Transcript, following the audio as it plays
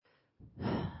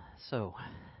So,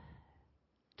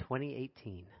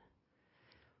 2018.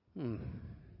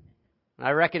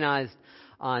 I recognized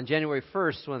on January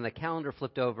 1st when the calendar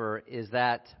flipped over is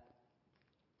that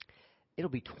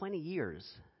it'll be 20 years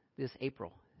this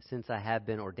April since I have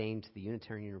been ordained to the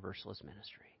Unitarian Universalist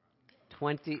ministry.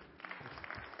 20.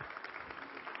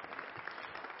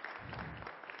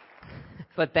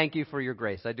 But thank you for your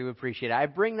grace. I do appreciate it. I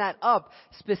bring that up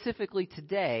specifically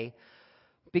today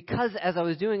because as I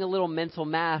was doing a little mental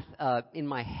math in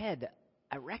my head,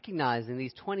 I recognized in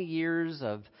these 20 years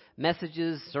of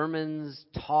messages, sermons,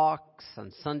 talks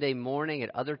on Sunday morning,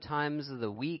 at other times of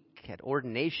the week, at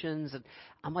ordinations, and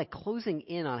I'm like closing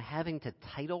in on having to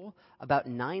title about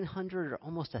 900 or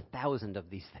almost 1,000 of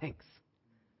these things.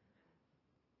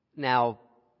 Now,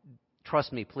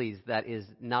 trust me, please, that is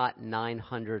not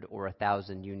 900 or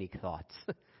 1,000 unique thoughts.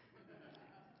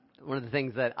 One of the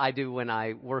things that I do when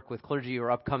I work with clergy or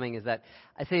upcoming is that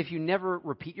I say if you never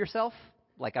repeat yourself,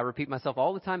 like I repeat myself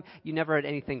all the time, you never had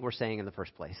anything we're saying in the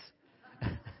first place.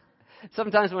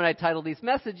 Sometimes when I title these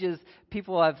messages,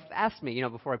 people have asked me,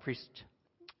 before I preached,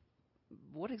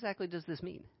 what exactly does this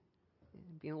mean?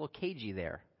 Being a little cagey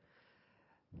there.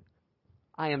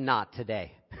 I am not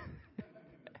today.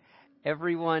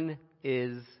 Everyone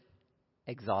is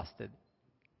exhausted.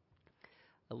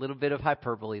 A little bit of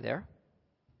hyperbole there.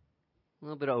 A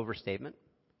little bit of overstatement,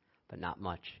 but not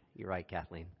much. You're right,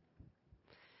 Kathleen.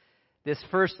 This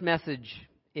first message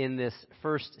in this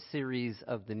first series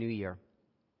of the new year,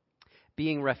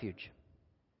 being Refuge.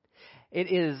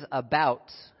 It is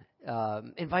about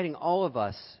inviting all of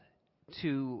us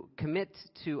to commit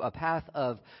to a path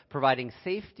of providing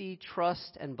safety,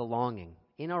 trust, and belonging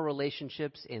in our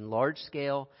relationships in large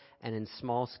scale and in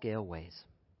small scale ways.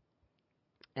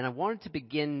 And I wanted to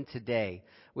begin today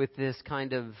with this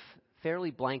kind of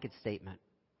fairly blanket statement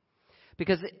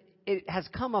because it has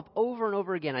come up over and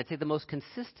over again. I'd say the most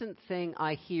consistent thing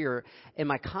I hear in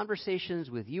my conversations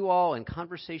with you all and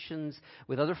conversations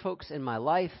with other folks in my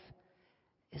life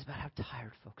is about how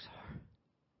tired folks are,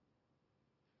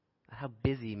 about how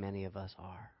busy many of us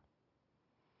are,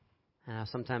 and how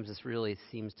sometimes this really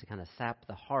seems to kind of sap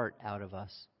the heart out of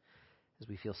us as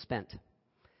we feel spent.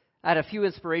 I had a few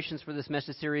inspirations for this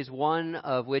message series, one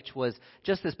of which was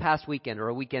just this past weekend or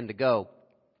a weekend ago.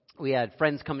 We had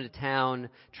friends coming to town.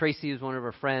 Tracy was one of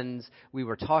our friends. We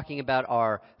were talking about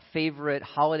our favorite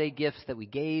holiday gifts that we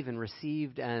gave and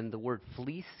received, and the word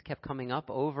fleece kept coming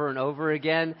up over and over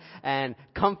again, and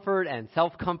comfort and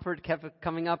self-comfort kept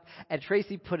coming up. And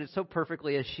Tracy put it so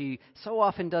perfectly, as she so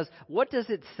often does. What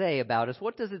does it say about us?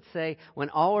 What does it say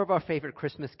when all of our favorite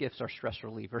Christmas gifts are stress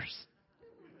relievers?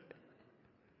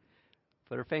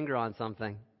 Put her finger on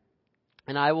something.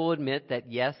 And I will admit that,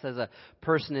 yes, as a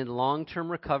person in long-term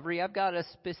recovery, I've got a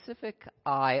specific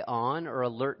eye on or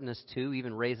alertness to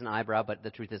even raise an eyebrow. But the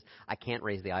truth is, I can't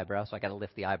raise the eyebrow, so I got to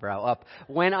lift the eyebrow up.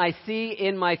 When I see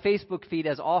in my Facebook feed,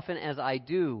 as often as I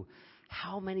do,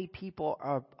 how many people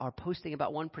are posting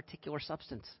about one particular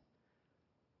substance.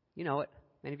 You know it.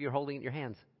 Many of you are holding it in your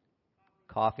hands.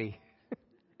 Coffee.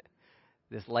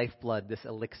 This lifeblood, this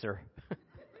elixir.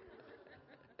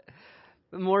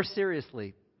 But more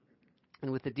seriously,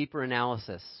 and with the deeper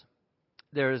analysis,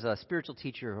 there's a spiritual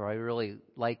teacher who I really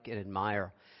like and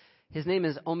admire. His name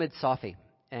is Omid Safi,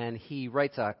 and he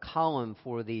writes a column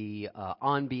for the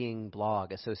On Being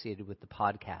blog associated with the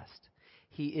podcast.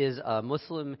 He is a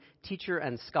Muslim teacher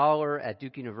and scholar at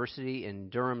Duke University in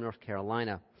Durham, North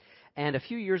Carolina. And a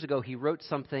few years ago, he wrote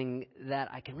something that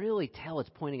I can really tell it's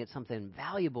pointing at something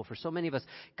valuable for so many of us.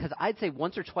 Because I'd say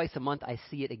once or twice a month, I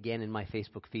see it again in my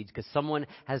Facebook feeds. Because someone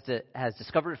has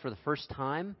discovered it for the first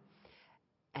time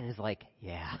and is like,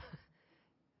 yeah,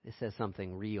 this says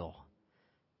something real.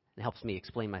 It helps me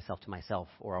explain myself to myself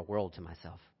or our world to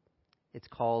myself. It's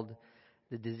called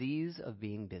The Disease of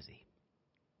Being Busy.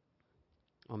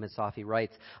 Omid Safi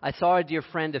writes, I saw a dear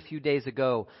friend a few days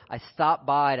ago. I stopped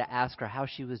by to ask her how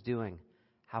she was doing,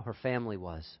 how her family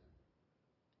was.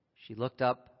 She looked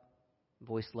up,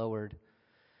 voice lowered,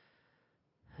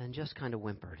 and just kind of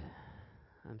whimpered.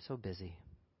 I'm so busy.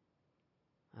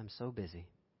 I'm so busy.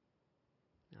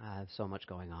 I have so much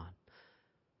going on.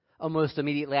 Almost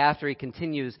immediately after, he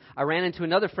continues, I ran into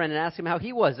another friend and asked him how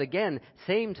he was. Again,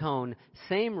 same tone,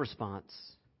 same response.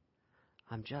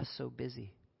 I'm just so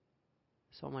busy.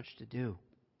 So much to do.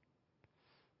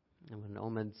 And when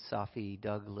Omid Safi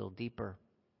dug a little deeper,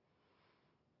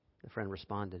 the friend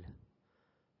responded,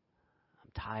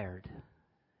 I'm tired,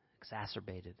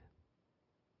 exacerbated,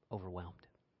 overwhelmed.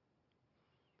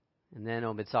 And then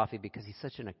Omid Safi, because he's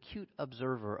such an acute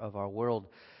observer of our world,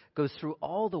 goes through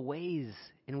all the ways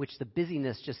in which the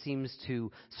busyness just seems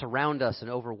to surround us and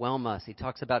overwhelm us. He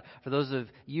talks about, for those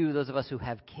of us who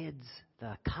have kids,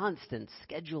 the constant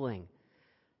scheduling,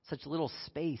 such little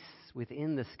space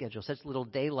within the schedule, such little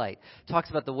daylight. Talks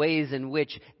about the ways in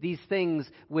which these things,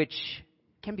 which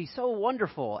can be so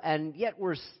wonderful, and yet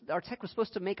our tech was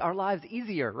supposed to make our lives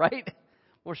easier, right?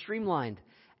 More streamlined.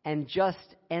 And just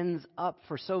ends up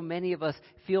for so many of us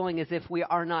feeling as if we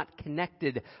are not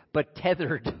connected, but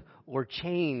tethered or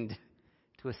chained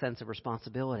to a sense of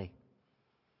responsibility.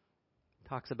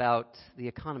 Talks about the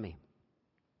economy,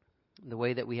 the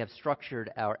way that we have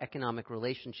structured our economic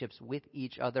relationships with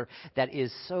each other that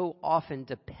is so often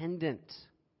dependent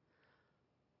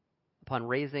upon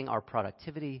raising our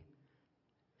productivity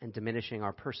and diminishing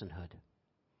our personhood.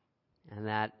 And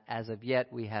that, as of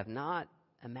yet, we have not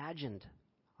imagined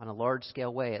on a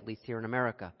large-scale way, at least here in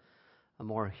America, a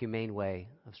more humane way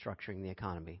of structuring the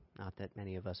economy. Not that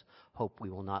many of us hope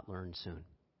we will not learn soon.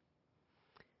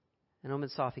 And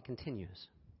Omid Safi continues.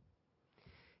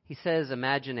 He says,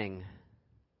 imagining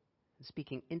and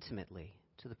speaking intimately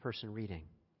to the person reading.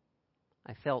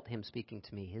 I felt him speaking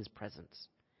to me, his presence.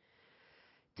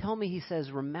 Tell me, he says,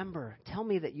 tell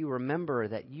me that you remember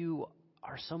that you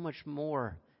are so much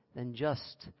more than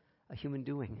just a human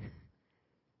doing.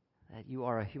 That you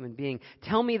are a human being.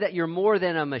 Tell me that you're more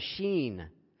than a machine,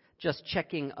 just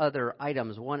checking other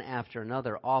items one after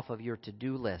another off of your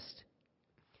to-do list.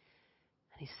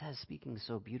 And he says, speaking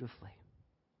so beautifully,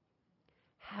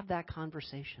 have that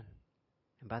conversation.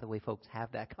 And by the way, folks,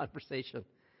 have that conversation.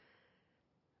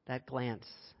 That glance,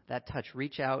 that touch,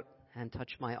 reach out and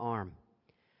touch my arm.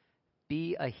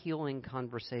 Be a healing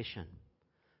conversation,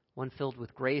 one filled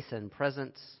with grace and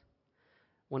presence.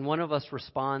 When one of us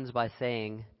responds by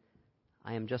saying,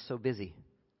 I am just so busy,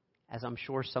 as I'm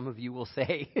sure some of you will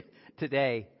say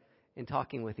today in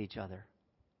talking with each other.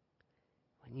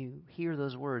 When you hear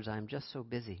those words, I am just so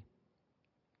busy,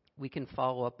 we can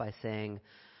follow up by saying,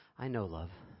 I know,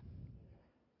 love.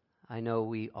 I know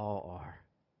we all are.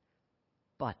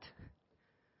 But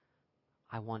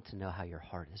I want to know how your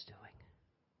heart is doing.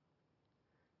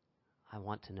 I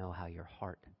want to know how your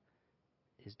heart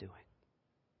is doing.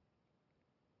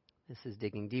 This is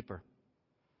digging deeper.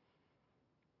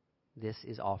 This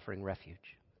is offering refuge,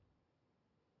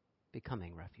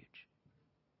 becoming refuge.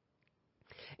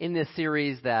 In this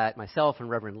series that myself and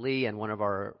Reverend Lee and one of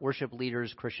our worship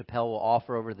leaders, Chris Chappelle, will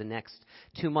offer over the next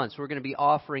 2 months, we're going to be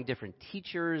offering different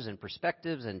teachers and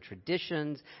perspectives and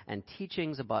traditions and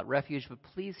teachings about refuge. But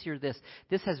please hear this.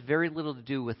 This has very little to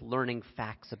do with learning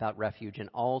facts about refuge and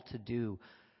all to do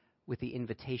with the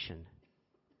invitation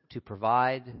to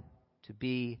provide, to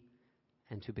be,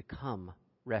 and to become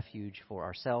refuge for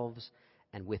ourselves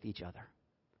and with each other.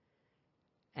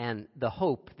 And the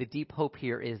hope, the deep hope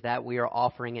here is that we are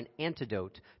offering an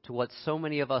antidote to what so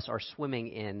many of us are swimming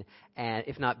in, and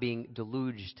if not being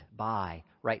deluged by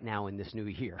right now in this new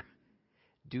year.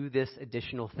 Do this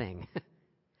additional thing.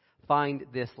 Find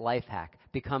this life hack.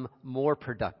 Become more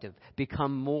productive.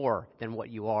 Become more than what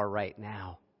you are right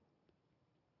now.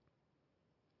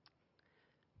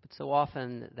 But so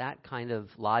often that kind of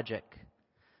logic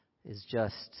is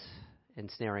just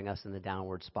ensnaring us in the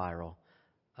downward spiral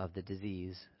of the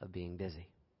disease of being busy.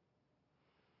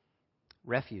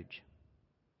 Refuge,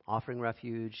 offering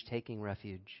refuge, taking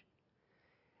refuge,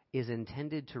 is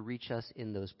intended to reach us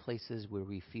in those places where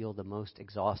we feel the most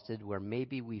exhausted, where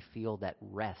maybe we feel that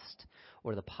rest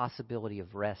or the possibility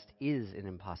of rest is an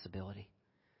impossibility.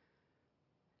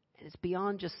 And it's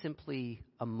beyond just simply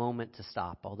a moment to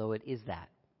stop, although it is that.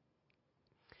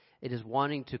 It is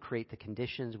wanting to create the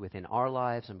conditions within our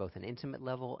lives on both an intimate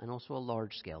level and also a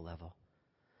large-scale level,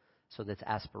 so that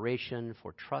aspiration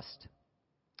for trust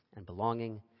and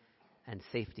belonging and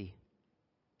safety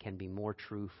can be more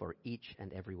true for each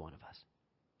and every one of us.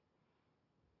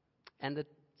 And it's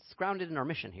grounded in our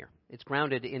mission here. It's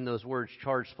grounded in those words,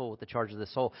 charged full with the charge of the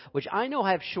soul, which I know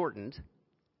I have shortened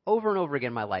over and over again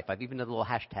in my life. I've even done a little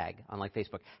hashtag on like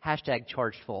Facebook, hashtag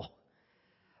charged full.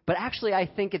 But actually, I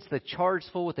think it's the charged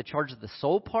full with the charge of the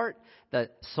soul part,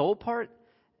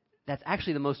 that's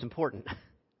actually the most important.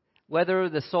 Whether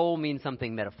the soul means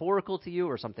something metaphorical to you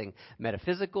or something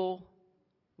metaphysical,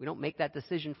 we don't make that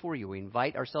decision for you. We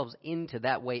invite ourselves into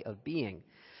that way of being.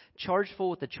 Charged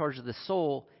full with the charge of the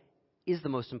soul is the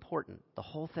most important, the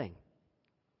whole thing.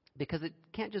 Because it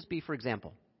can't just be, for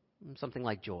example, something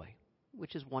like joy,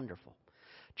 which is wonderful.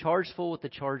 Charged full with the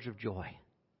charge of joy.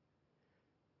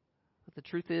 But the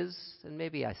truth is, and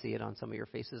maybe I see it on some of your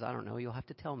faces, I don't know, you'll have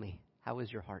to tell me, how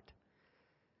is your heart?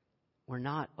 We're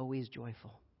not always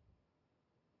joyful.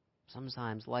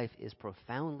 Sometimes life is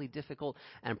profoundly difficult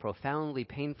and profoundly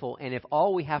painful, and if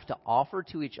all we have to offer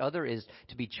to each other is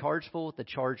to be chargeful with the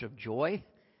charge of joy,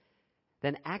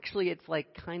 then actually it's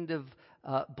like kind of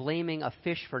blaming a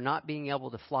fish for not being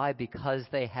able to fly because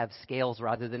they have scales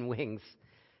rather than wings.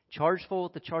 Chargeful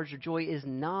with the charge of joy is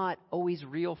not always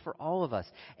real for all of us.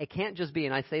 It can't just be,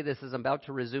 and I say this as I'm about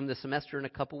to resume the semester in a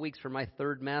couple weeks for my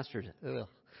third master's. Ugh.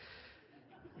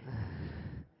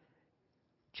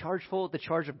 Chargeful with the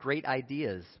charge of great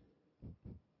ideas.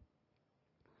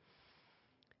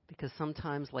 Because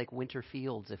sometimes, like winter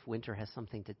fields, if winter has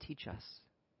something to teach us,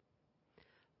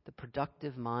 the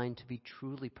productive mind, to be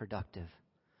truly productive,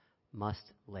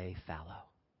 must lay fallow.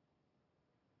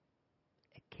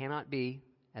 It cannot be,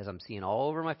 as I'm seeing all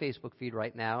over my Facebook feed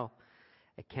right now,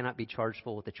 it cannot be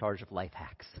chargeful with the charge of life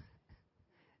hacks.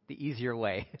 The easier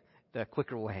way, the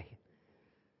quicker way.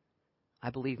 I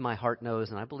believe my heart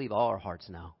knows, and I believe all our hearts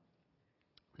know,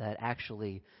 that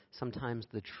actually sometimes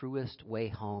the truest way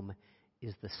home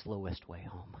is the slowest way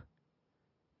home,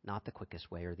 not the quickest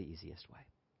way or the easiest way.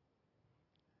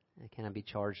 It cannot be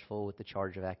chargeful with the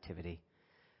charge of activity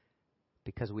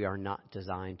because we are not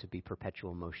designed to be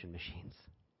perpetual motion machines.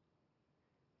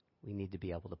 We need to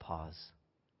be able to pause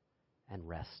and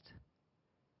rest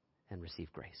and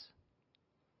receive grace.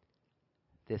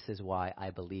 This is why I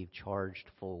believe charged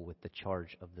full with the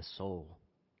charge of the soul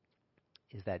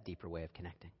is that deeper way of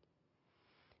connecting.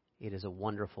 It is a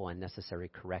wonderful and necessary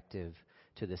corrective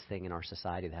to this thing in our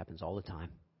society that happens all the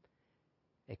time,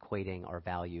 equating our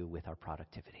value with our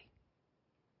productivity,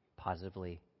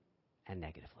 positively and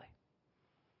negatively.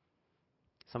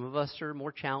 Some of us are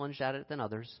more challenged at it than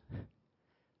others,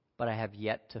 but I have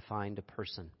yet to find a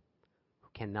person who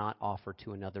cannot offer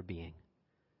to another being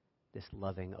this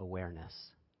loving awareness,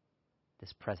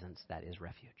 this presence that is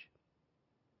refuge.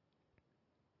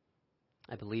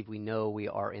 I believe we know we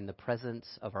are in the presence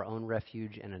of our own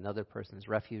refuge and another person's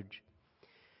refuge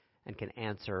and can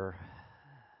answer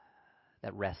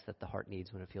that rest that the heart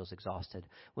needs when it feels exhausted.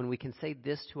 When we can say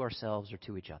this to ourselves or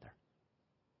to each other: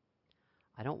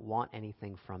 I don't want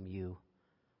anything from you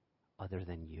other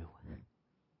than you.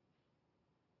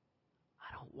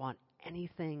 I don't want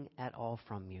anything at all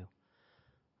from you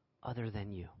other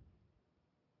than you.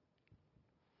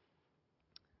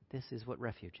 This is what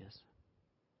refuge is.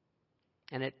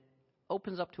 And it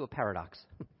opens up to a paradox.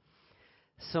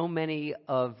 So many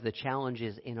of the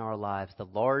challenges in our lives, the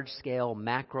large-scale,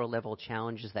 macro-level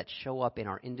challenges that show up in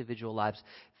our individual lives,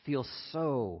 feel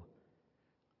so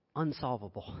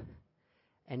unsolvable.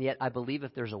 And yet I believe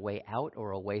if there's a way out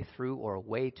or a way through or a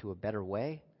way to a better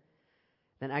way,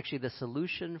 then actually the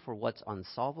solution for what's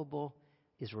unsolvable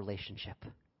is relationship.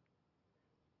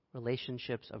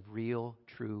 Relationships of real,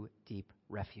 true, deep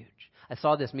refuge. I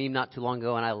saw this meme not too long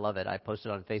ago, and I love it. I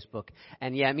posted it on Facebook.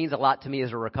 And yeah, it means a lot to me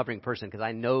as a recovering person because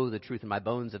I know the truth in my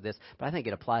bones of this, but I think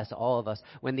it applies to all of us.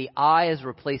 When the I is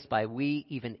replaced by we,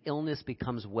 even illness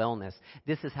becomes wellness.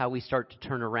 This is how we start to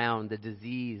turn around the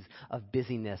disease of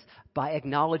busyness, by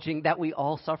acknowledging that we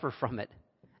all suffer from it,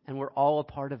 and we're all a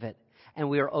part of it. And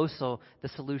we are also the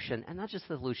solution, and not just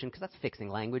the solution, because that's fixing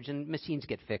language, and machines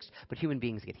get fixed, but human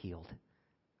beings get healed.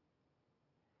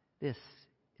 This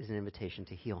is an invitation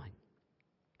to healing.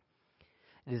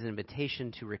 It is an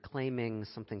invitation to reclaiming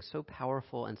something so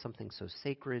powerful and something so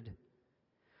sacred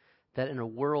that in a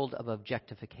world of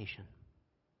objectification,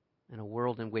 in a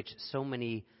world in which so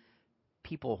many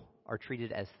people are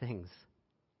treated as things,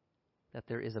 that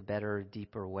there is a better,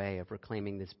 deeper way of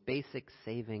reclaiming this basic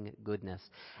saving goodness.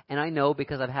 And I know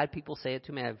because I've had people say it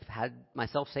to me, I've had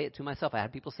myself say it to myself, I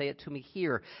had people say it to me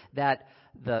here, that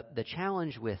the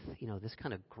challenge with, this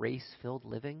kind of grace-filled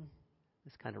living,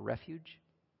 this kind of refuge,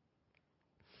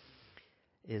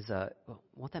 is,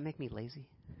 won't that make me lazy?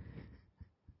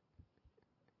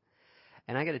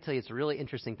 And I got to tell you, it's a really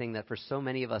interesting thing that for so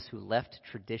many of us who left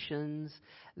traditions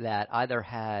that either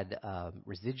had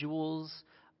residuals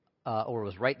or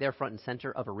was right there front and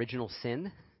center of original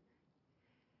sin,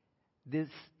 this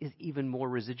is even more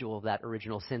residual of that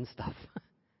original sin stuff.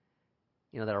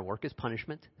 That our work is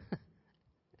punishment,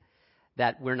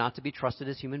 that we're not to be trusted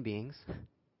as human beings,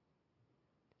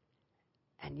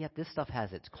 and yet this stuff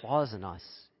has its claws in us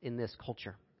in this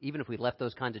culture, even if we left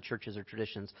those kinds of churches or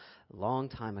traditions a long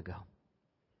time ago.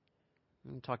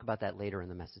 We'll talk about that later in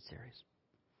the message series.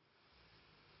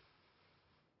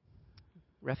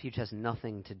 Refuge has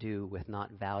nothing to do with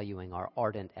not valuing our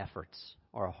ardent efforts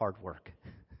or our hard work.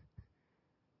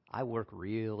 I work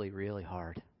really, really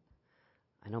hard.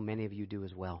 I know many of you do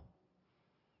as well.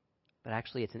 But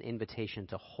actually, it's an invitation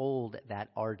to hold that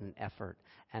ardent effort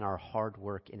and our hard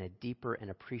work in a deeper and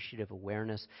appreciative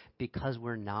awareness because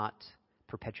we're not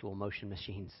perpetual motion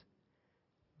machines,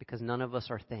 because none of us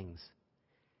are things,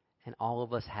 and all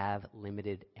of us have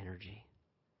limited energy.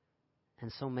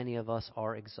 And so many of us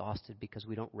are exhausted because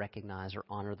we don't recognize or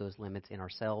honor those limits in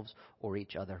ourselves or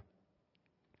each other.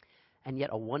 And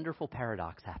yet a wonderful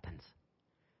paradox happens,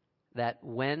 that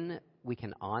when we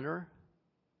can honor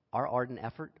our ardent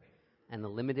effort and the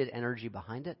limited energy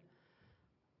behind it,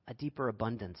 a deeper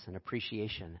abundance and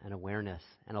appreciation and awareness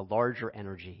and a larger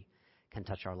energy can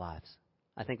touch our lives.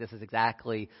 I think this is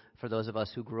exactly for those of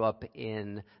us who grew up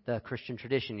in the Christian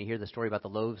tradition. You hear the story about the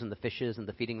loaves and the fishes and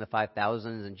the feeding the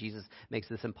 5,000, and Jesus makes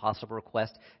this impossible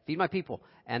request, feed my people.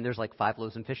 And there's like 5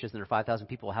 loaves and fishes, and there are 5,000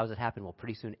 people. How does it happen? Well,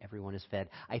 pretty soon everyone is fed.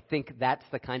 I think that's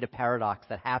the kind of paradox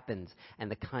that happens and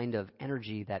the kind of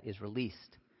energy that is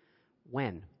released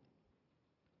when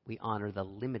we honor the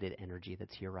limited energy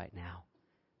that's here right now,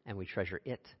 and we treasure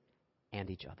it and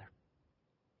each other.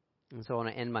 And so I want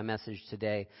to end my message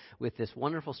today with this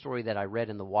wonderful story that I read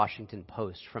in the Washington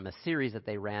Post from a series that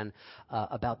they ran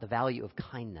about the value of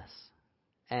kindness.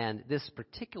 And this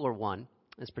particular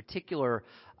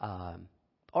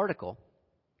article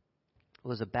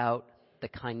was about the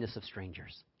kindness of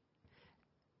strangers.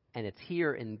 And it's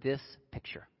here in this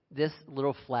picture, this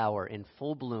little flower in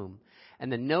full bloom.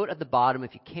 And the note at the bottom,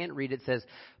 if you can't read it, says,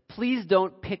 "Please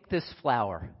don't pick this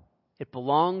flower. It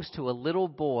belongs to a little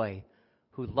boy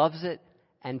who loves it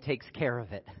and takes care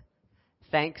of it.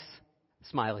 Thanks,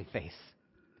 smiley face."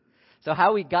 So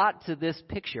how we got to this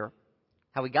picture,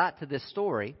 how we got to this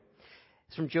story,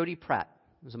 is from Jody Pratt.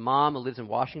 There's a mom who lives in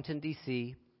Washington,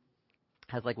 D.C.,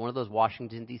 has like one of those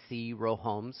Washington, D.C. row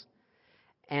homes.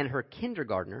 And her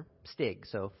kindergartner, Stig,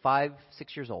 so 5,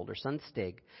 6 years old, her son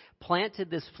Stig, planted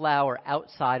this flower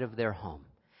outside of their home.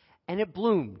 And it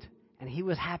bloomed. And he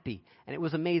was happy, and it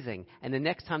was amazing. And the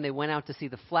next time they went out to see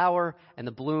the flower and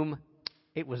the bloom,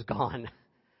 it was gone.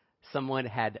 Someone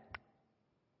had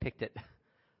picked it,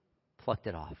 plucked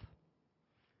it off.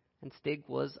 And Stig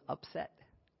was upset.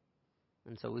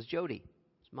 And so was Jody,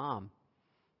 his mom.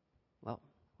 Well,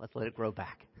 let's let it grow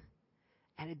back.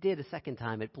 And it did a second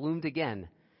time. It bloomed again.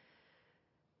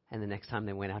 And the next time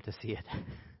they went out to see it,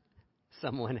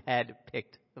 someone had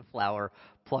picked the flower,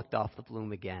 plucked off the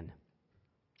bloom again.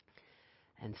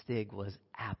 And Stig was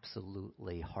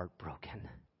absolutely heartbroken,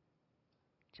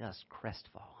 just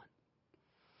crestfallen.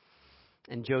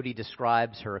 And Jody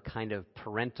describes her kind of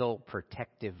parental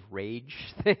protective rage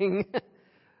thing.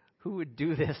 Who would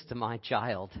do this to my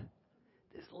child?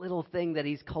 This little thing that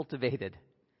he's cultivated.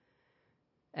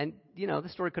 And, the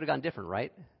story could have gone different,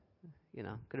 right?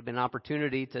 Could have been an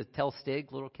opportunity to tell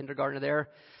Stig, little kindergartner there,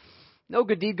 no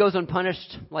good deed goes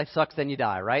unpunished. Life sucks, then you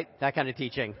die, right? That kind of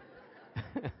teaching.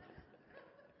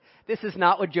 This is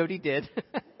not what Jody did.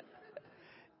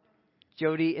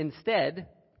 Jody instead,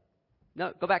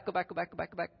 no, go back.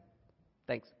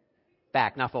 Thanks.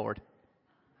 Back, not forward.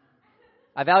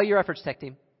 I value your efforts, tech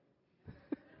team.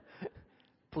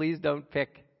 Please don't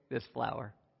pick this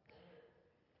flower.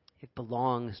 It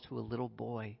belongs to a little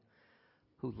boy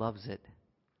who loves it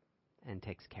and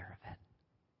takes care of it.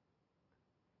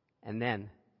 And then,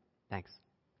 thanks,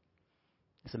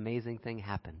 this amazing thing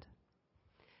happened.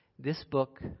 This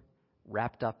book,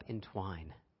 wrapped up in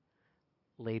twine,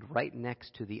 laid right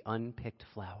next to the unpicked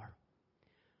flower,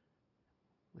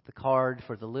 with the card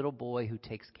for the little boy who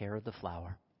takes care of the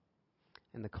flower,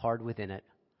 and the card within it.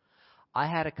 I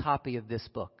had a copy of this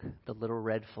book, The Little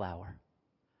Red Flower,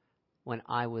 when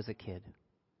I was a kid.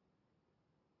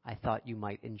 I thought you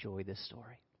might enjoy this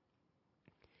story.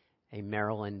 A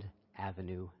Maryland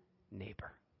Avenue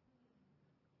neighbor.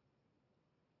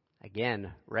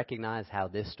 Again, recognize how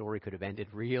this story could have ended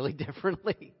really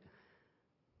differently.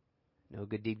 No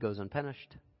good deed goes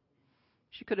unpunished.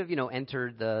 She could have,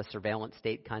 entered the surveillance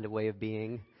state kind of way of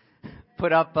being.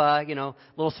 Put up,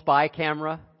 little spy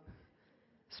camera.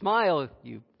 Smile,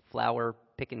 you flower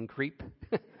picking creep.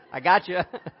 I got you.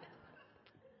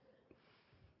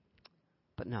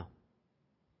 But no.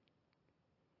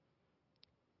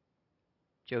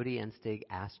 Jody and Stig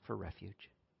asked for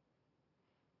refuge,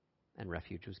 and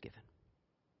refuge was given.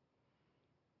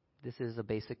 This is a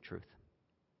basic truth,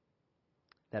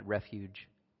 that refuge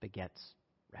begets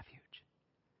refuge.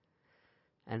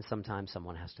 And sometimes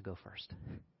someone has to go first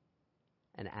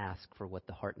and ask for what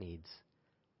the heart needs,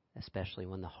 especially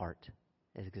when the heart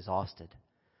is exhausted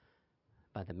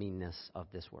by the meanness of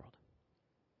this world.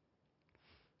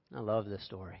 I love this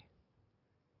story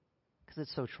because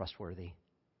it's so trustworthy,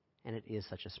 and it is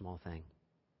such a small thing.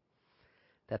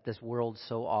 That this world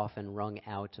so often wrung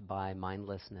out by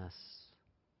mindlessness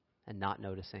and not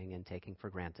noticing and taking for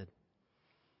granted,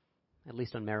 at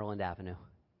least on Maryland Avenue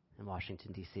in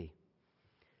Washington, D.C.,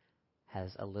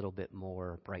 has a little bit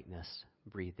more brightness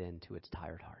breathed into its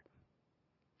tired heart.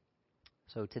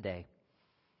 So today,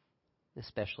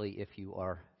 especially if you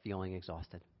are feeling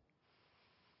exhausted,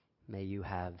 may you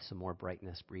have some more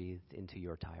brightness breathed into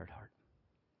your tired heart.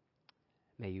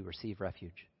 May you receive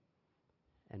refuge,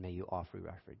 and may you offer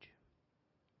refuge.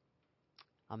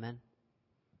 Amen.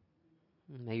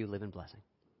 May you live in blessing.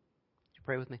 Would you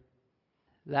pray with me?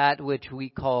 That which we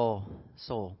call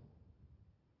soul,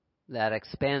 that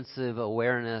expansive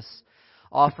awareness,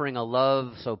 offering a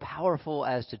love so powerful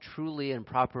as to truly and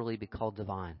properly be called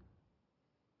divine.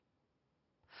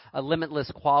 A limitless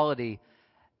quality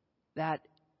that,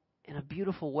 in a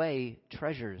beautiful way,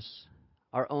 treasures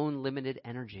our own limited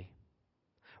energy,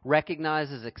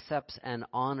 recognizes, accepts, and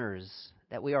honors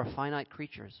that we are finite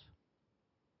creatures.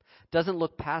 Doesn't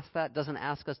look past that, doesn't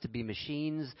ask us to be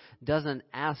machines, doesn't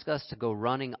ask us to go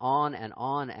running on and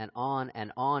on and on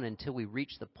and on until we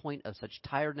reach the point of such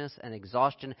tiredness and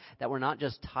exhaustion that we're not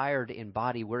just tired in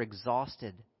body, we're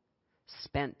exhausted,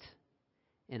 spent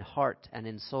in heart and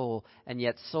in soul, and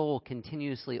yet soul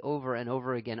continuously over and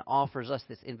over again offers us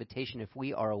this invitation if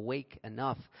we are awake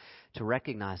enough to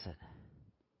recognize it.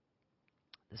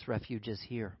 This refuge is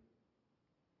here.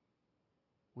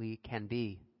 We can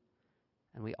be,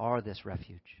 and we are this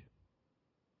refuge.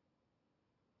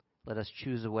 Let us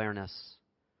choose awareness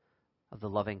of the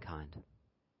loving kind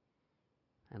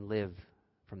and live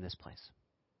from this place.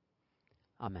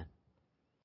 Amen.